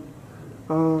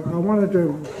wanted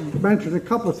to mention a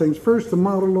couple of things. First, the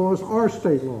model laws are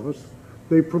state laws.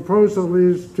 The proposal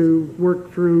is to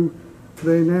work through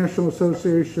the National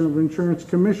Association of Insurance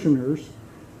Commissioners.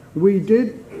 We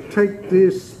did take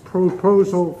this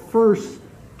proposal first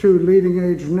to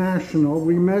LeadingAge National.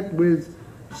 We met with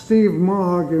Steve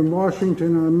Mogg in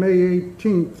Washington on May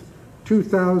 18th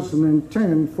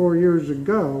 2010, 4 years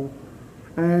ago,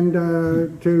 and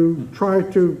to try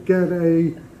to get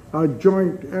a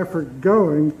joint effort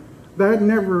going. That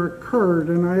never occurred,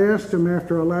 and I asked him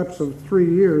after a lapse of 3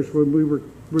 years when we were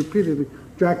repeatedly,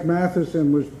 Jack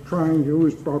Matheson was trying, who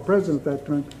was our president at that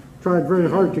time, tried very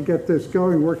hard to get this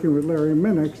going, working with Larry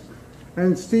Minix,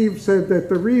 and Steve said that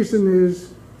the reason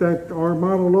is that our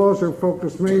model laws are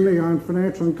focused mainly on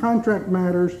financial and contract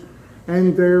matters,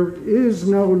 and there is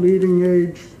no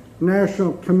LeadingAge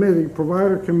national committee,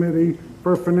 provider committee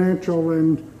for financial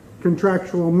and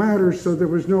contractual matters, so there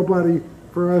was nobody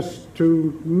for us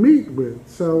to meet with.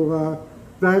 So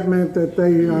that meant that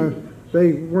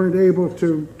they weren't able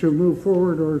to move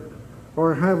forward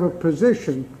or have a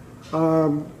position.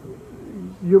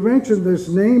 You mentioned this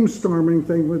name storming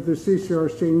thing with the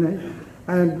CCRC name,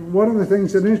 and one of the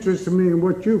things that interested me in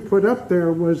what you put up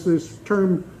there was this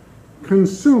term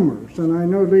consumers. And I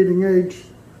know LeadingAge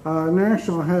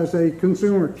National has a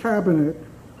consumer cabinet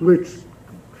which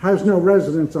has no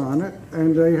residents on it,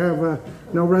 and they have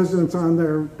no residents on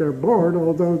their board,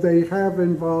 although they have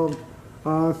involved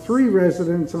 3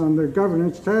 residents on their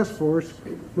governance task force,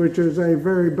 which is a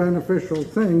very beneficial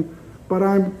thing. But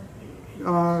I'm,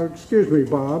 excuse me,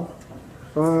 Bob,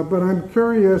 but I'm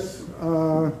curious,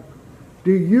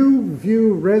 do you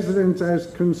view residents as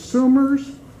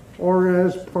consumers or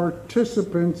as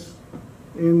participants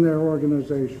in their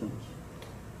organizations?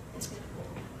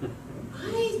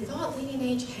 I thought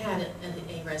LeadingAge had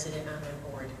a resident on their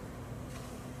board.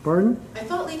 Pardon? I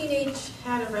thought LeadingAge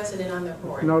had a resident on their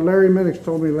board. No, Larry Minix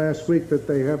told me last week that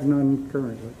they have none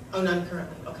currently. Oh, none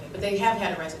currently. Okay, but they have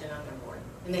had a resident on their board,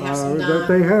 and they have some non.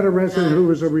 They had a resident who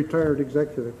was a retired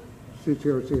executive,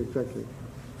 CCRC executive.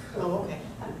 Oh, okay.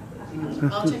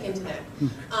 I'll check into that.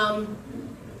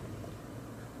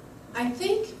 I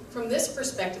think from this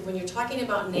perspective, when you're talking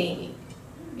about naming,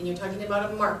 and you're talking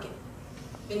about a market,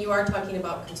 then you are talking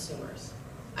about consumers.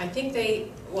 I think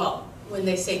when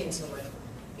they say consumers,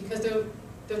 because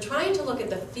they're trying to look at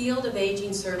the field of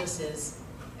aging services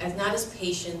as not as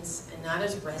patients and not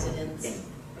as residents,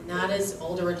 and not as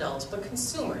older adults, but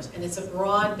consumers. And it's a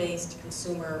broad-based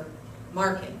consumer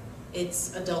market.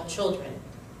 It's adult children.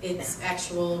 It's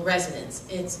actual residents.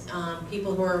 It's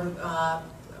people who are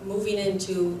moving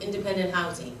into independent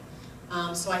housing.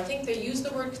 So I think they use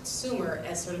the word consumer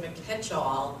as sort of a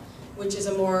catch-all, which is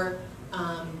a more,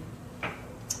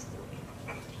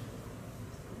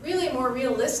 really a more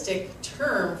realistic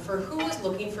term for who is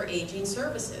looking for aging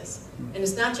services. And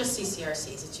it's not just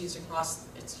CCRCs, it's used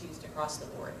across the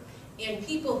board. And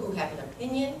people who have an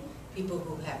opinion, people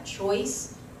who have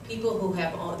choice, people who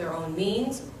have their own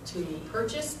means to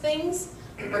purchase things,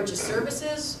 purchase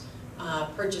services,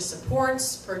 purchase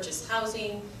supports, purchase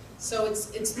housing. So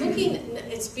it's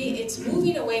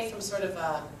moving away from sort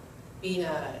of being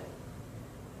a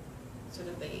sort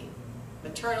of the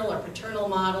maternal or paternal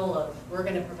model of we're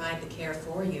going to provide the care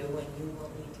for you and you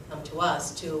will need to come to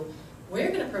us, to we're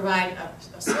going to provide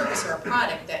a service or a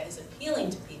product that is appealing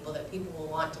to people, that people will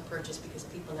want to purchase because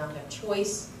people now have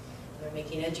choice. They're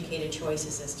making educated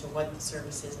choices as to what the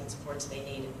services and supports they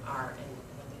need are and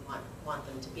what they want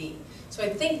them to be. So I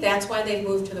think that's why they've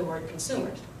moved to the word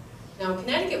consumers. Now in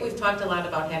Connecticut, we've talked a lot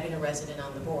about having a resident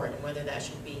on the board and whether that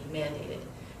should be mandated.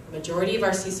 The majority of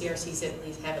our CCRCs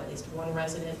have at least one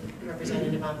resident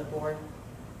representative on the board.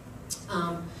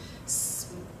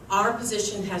 Our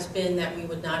position has been that we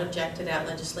would not object to that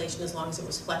legislation as long as it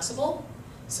was flexible.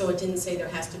 So it didn't say there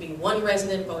has to be one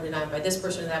resident voted on by this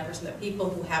person or that person, that people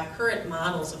who have current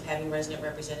models of having resident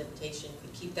representation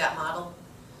could keep that model.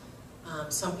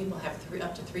 Some people have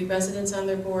up to 3 residents on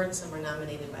their board. Some are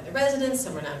nominated by the residents,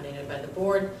 some are nominated by the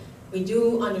board. We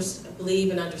do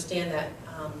believe and understand that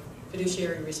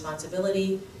fiduciary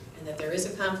responsibility and that there is a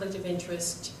conflict of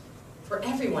interest for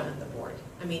everyone on the board.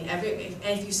 I mean,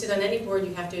 if you sit on any board,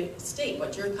 you have to state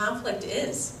what your conflict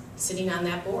is sitting on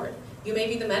that board. You may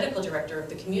be the medical director of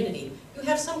the community. You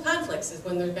have some conflicts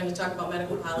when they're going to talk about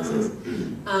medical policies.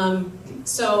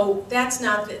 So that's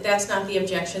not the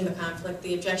objection, the conflict.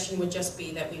 The objection would just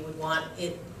be that we would want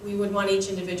each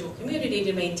individual community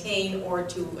to maintain or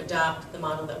to adopt the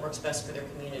model that works best for their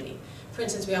community. For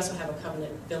instance, we also have a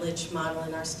covenant village model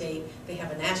in our state. They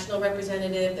have a national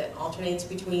representative that alternates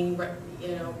between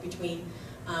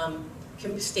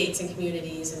states and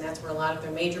communities, and that's where a lot of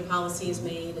their major policy is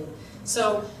made. And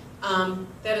so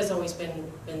that has always been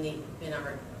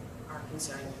our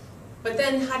concern. But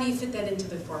then how do you fit that into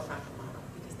the for-profit model?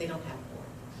 Because they don't have a board.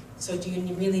 So do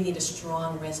you really need a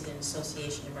strong resident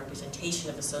association and representation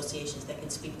of associations that can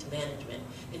speak to management?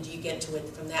 And do you get to it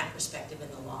from that perspective in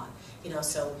the law?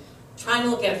 So trying to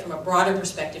look at it from a broader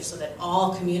perspective so that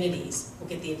all communities will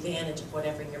get the advantage of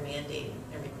whatever you're mandating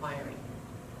and requiring.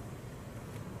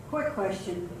 Quick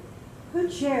question. Who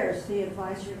chairs the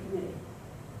advisory committee?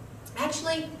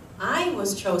 Actually, I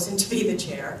was chosen to be the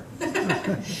chair.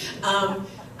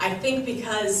 I think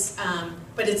because,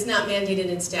 but it's not mandated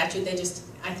in statute. They just,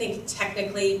 I think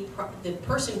technically, the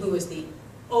person who is the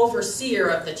overseer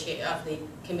of the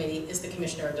committee is the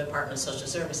Commissioner of the Department of Social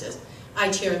Services.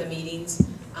 I chair the meetings.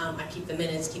 I keep the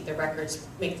minutes, keep the records,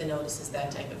 make the notices,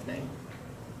 that type of thing.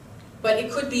 But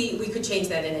it could be, we could change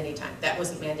that at any time. That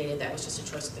wasn't mandated. That was just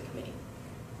a choice of the committee.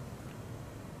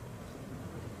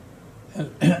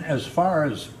 As far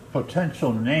as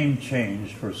potential name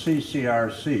change for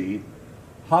CCRC,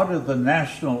 how did the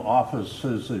national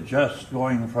offices adjust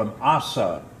going from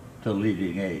ASA to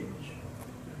LeadingAge?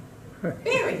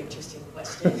 Very interesting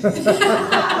question.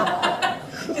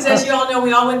 Because as you all know,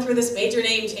 we all went through this major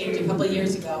name change a couple of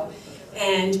years ago.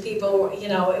 And people, you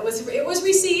know, it was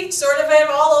received sort of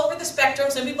all over the spectrum.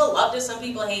 Some people loved it, some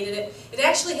people hated it. It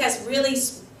actually has really,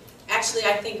 actually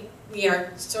I think we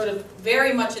are sort of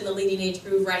very much in the LeadingAge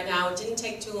groove right now. It didn't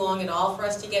take too long at all for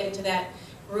us to get into that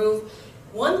groove.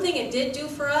 One thing it did do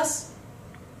for us,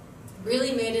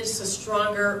 really made us a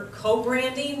stronger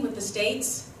co-branding with the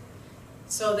states.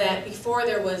 So that before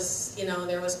there was, you know,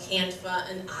 there was CANFA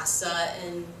and ASA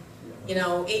and, you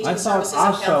know, aging services in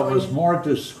California. I thought ASA was more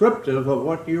descriptive of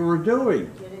what you were doing.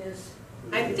 It is.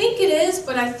 I think it is,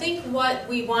 but I think what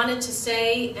we wanted to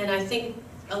say, and I think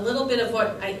a little bit of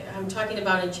what I'm talking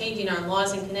about in changing our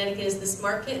laws in Connecticut is this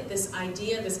market, this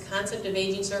idea, this concept of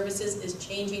aging services is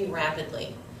changing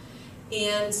rapidly.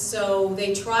 And so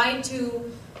they tried to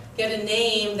get a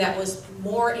name that was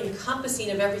more encompassing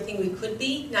of everything we could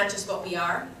be, not just what we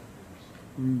are.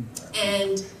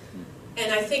 And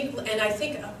I think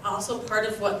also part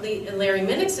of what Larry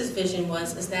Minnick's vision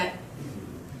was is that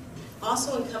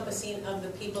also encompassing of the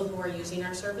people who are using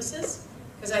our services.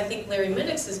 Because I think Larry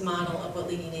Minnick's model of what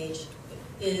LeadingAge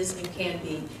is and can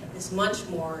be is much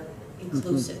more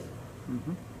inclusive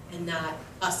and not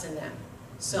us and them.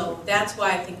 So that's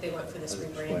why I think they went for this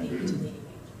rebranding to LeadingAge.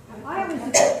 I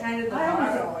was kind of the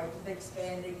motto of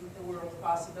expanding the world of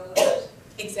possibilities.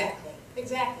 Exactly,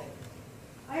 exactly.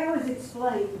 I always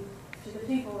explain to the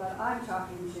people that I'm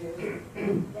talking to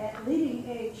that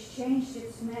LeadingAge changed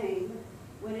its name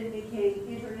when it became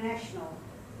international.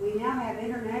 We now have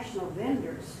international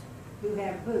vendors who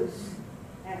have booths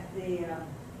at the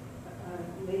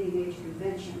LeadingAge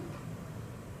convention.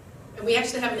 And we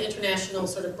actually have an international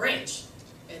sort of branch.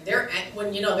 And they're,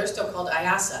 when you know, they're still called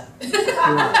IASA.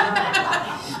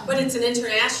 But it's an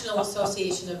international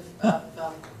association of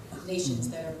nations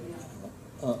that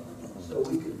are, So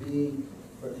we could be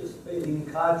participating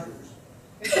codgers.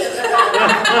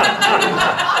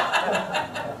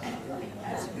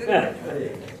 That's good.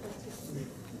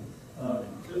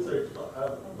 Just a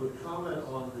comment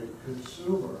on the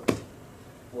consumer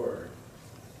word.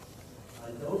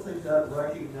 I don't think that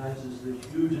recognizes the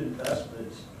huge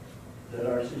investments that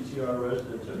our CCR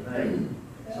residents have made.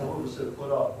 Some of us have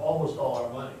put up almost all our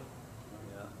money.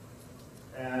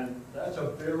 And that's a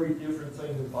very different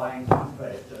thing than buying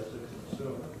toothpaste as a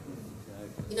consumer.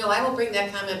 you know, I will bring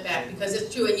that comment back because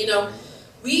it's true. And you know,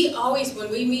 we always, when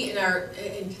we meet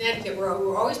in Connecticut,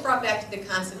 we're always brought back to the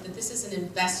concept that this is an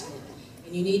investment.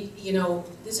 And you need, you know,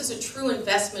 this is a true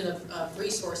investment of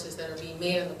resources that are being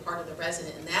made on the part of the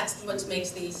resident. And that's what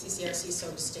makes the CCRC so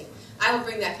distinct. I will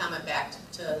bring that comment back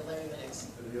to Larry Minnick's.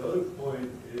 And the other point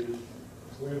is,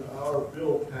 when our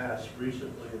bill passed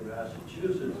recently in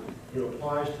Massachusetts, it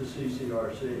applies to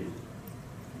CCRC.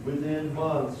 Within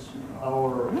months,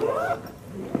 our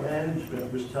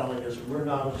management was telling us we're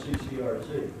not a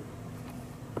CCRC.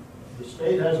 The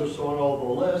state has us on all the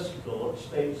lists. The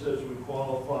state says we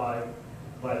qualify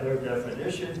by their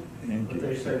definition, but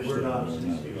they say we're not a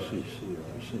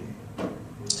CCRC.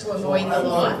 To avoid the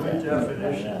law. A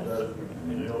definition that,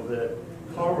 you know, that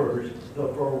covers the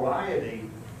variety.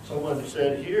 Someone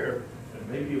said here, and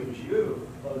maybe it was you,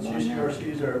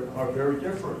 CCRCs are very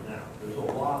different now. There's a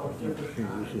lot of different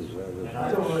kinds. And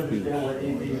I don't understand what A,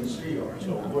 B, and C are.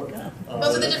 So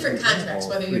those are the different contracts,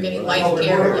 whether you're getting life well,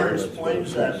 care or whoever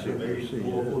explains that to me,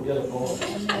 we'll get a phone.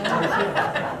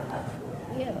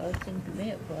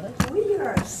 We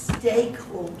are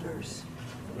stakeholders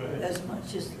as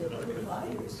much as the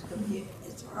providers.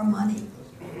 It's our money.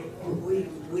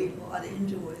 We bought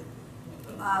into it.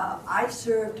 I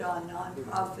served on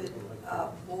nonprofit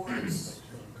boards,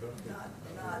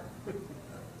 not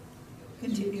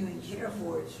continuing care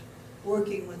boards,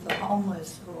 working with the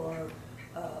homeless for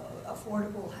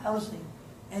affordable housing.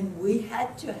 And we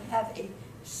had to have a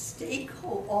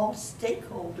all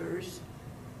stakeholders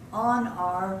on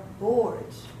our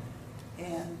boards.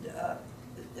 And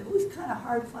it was kind of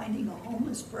hard finding a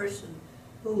homeless person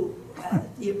who had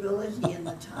the ability and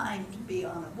the time to be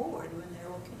on a board when they're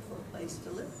looking for a place to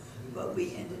live. But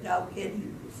we ended up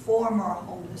getting 4 more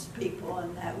homeless people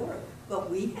and that worked. But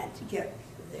we had to get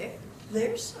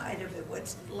their side of it.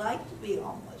 What's it like to be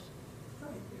homeless?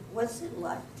 What's it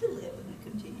like to live in a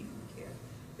continuum of care?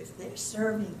 If they're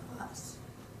serving us,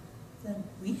 then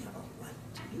we have a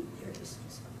right to be there.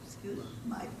 Excuse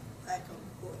my lack of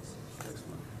voice.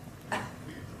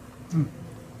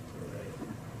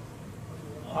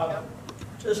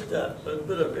 Just a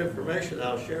bit of information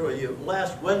I'll share with you.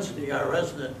 Last Wednesday, our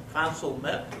resident council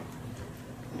met,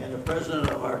 and the president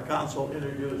of our council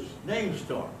introduced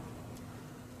NameStorm.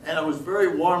 And it was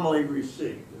very warmly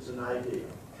received as an idea.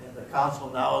 And the council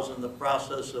now is in the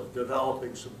process of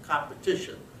developing some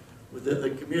competition within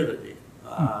the community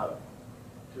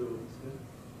to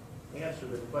answer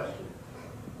the question,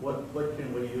 what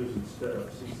can we use instead of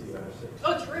CCRC?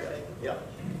 Oh, terrific. Yeah.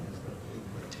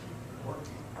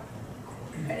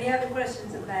 Any other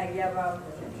questions of Mag? Yeah, Rob.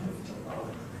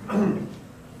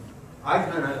 I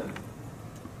kind of,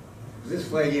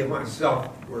 this lady and myself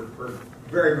work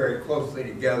very, very closely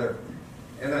together.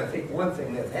 And I think one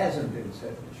thing that hasn't been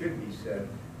said, that should be said,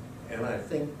 and I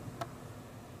think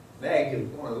Mag is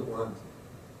one of the ones,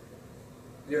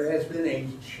 there has been a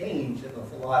change in the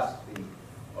philosophy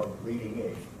of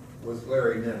LeadingAge with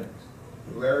Larry Nimitz.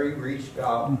 Larry reached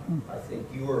out, I think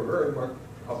you were very much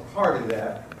a part of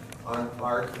that on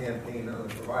our campaign on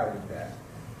the Provider Pact.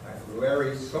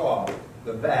 Larry saw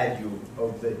the value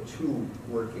of the two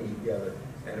working together,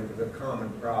 and it was a common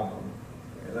problem.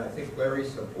 And I think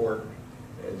Larry's support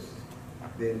has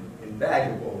been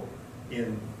invaluable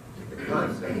in the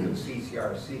concept of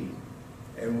CCRC.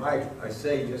 And why I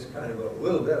say just kind of a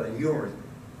little bit of humor,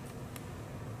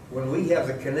 when we have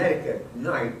the Connecticut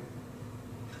night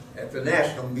at the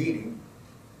national meeting,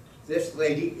 this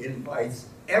lady invites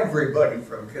everybody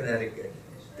from Connecticut.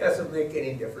 Doesn't make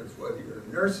any difference whether you're a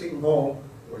nursing home,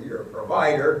 or you're a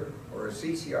provider, or a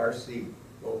CCRC.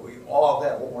 But we all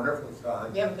have a wonderful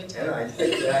time. And I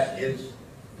think that is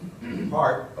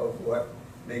part of what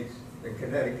makes the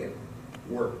Connecticut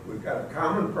work. We've got a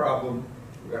common problem,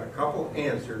 we've got a couple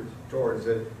answers towards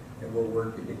it, and we're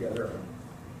working together on it.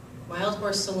 Wild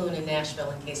Horse Saloon in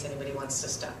Nashville, in case anybody wants to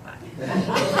stop by.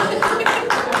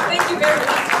 Thank you very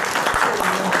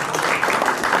much.